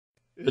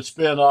It's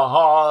been a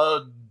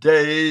hard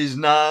day's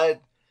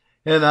night,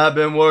 and I've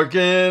been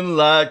working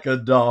like a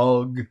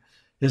dog.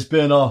 It's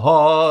been a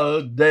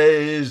hard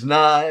day's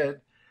night.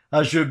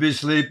 I should be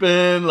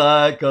sleeping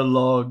like a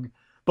log.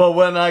 But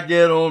when I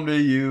get home to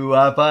you,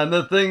 I find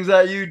the things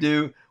that you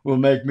do will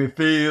make me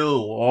feel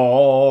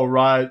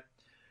alright.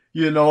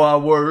 You know I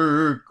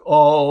work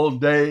all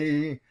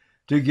day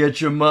to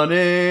get your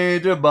money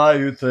to buy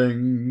you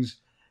things.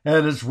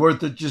 And it's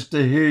worth it just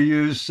to hear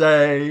you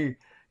say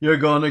you're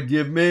gonna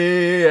give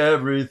me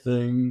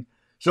everything.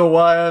 So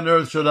why on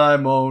earth should I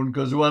moan?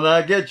 'Cause when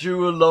I get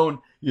you alone,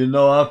 you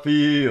know I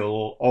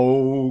feel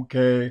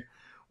okay.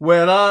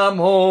 When I'm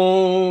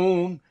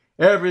home,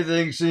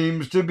 everything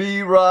seems to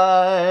be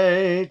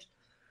right.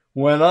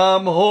 When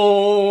I'm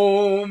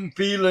home,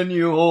 feeling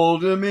you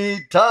holding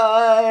me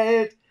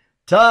tight,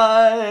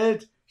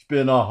 tight. It's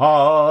been a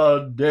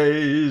hard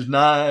day's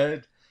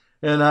night,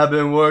 and I've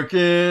been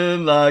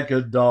working like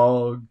a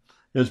dog.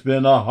 It's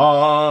been a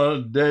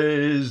hard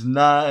day's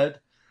night.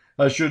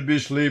 I should be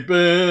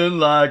sleeping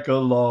like a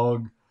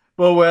log.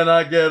 But when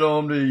I get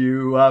home to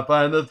you, I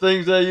find the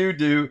things that you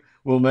do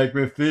will make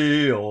me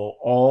feel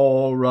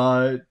all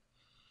right.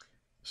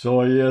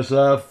 So yes,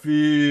 I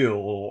feel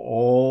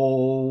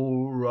all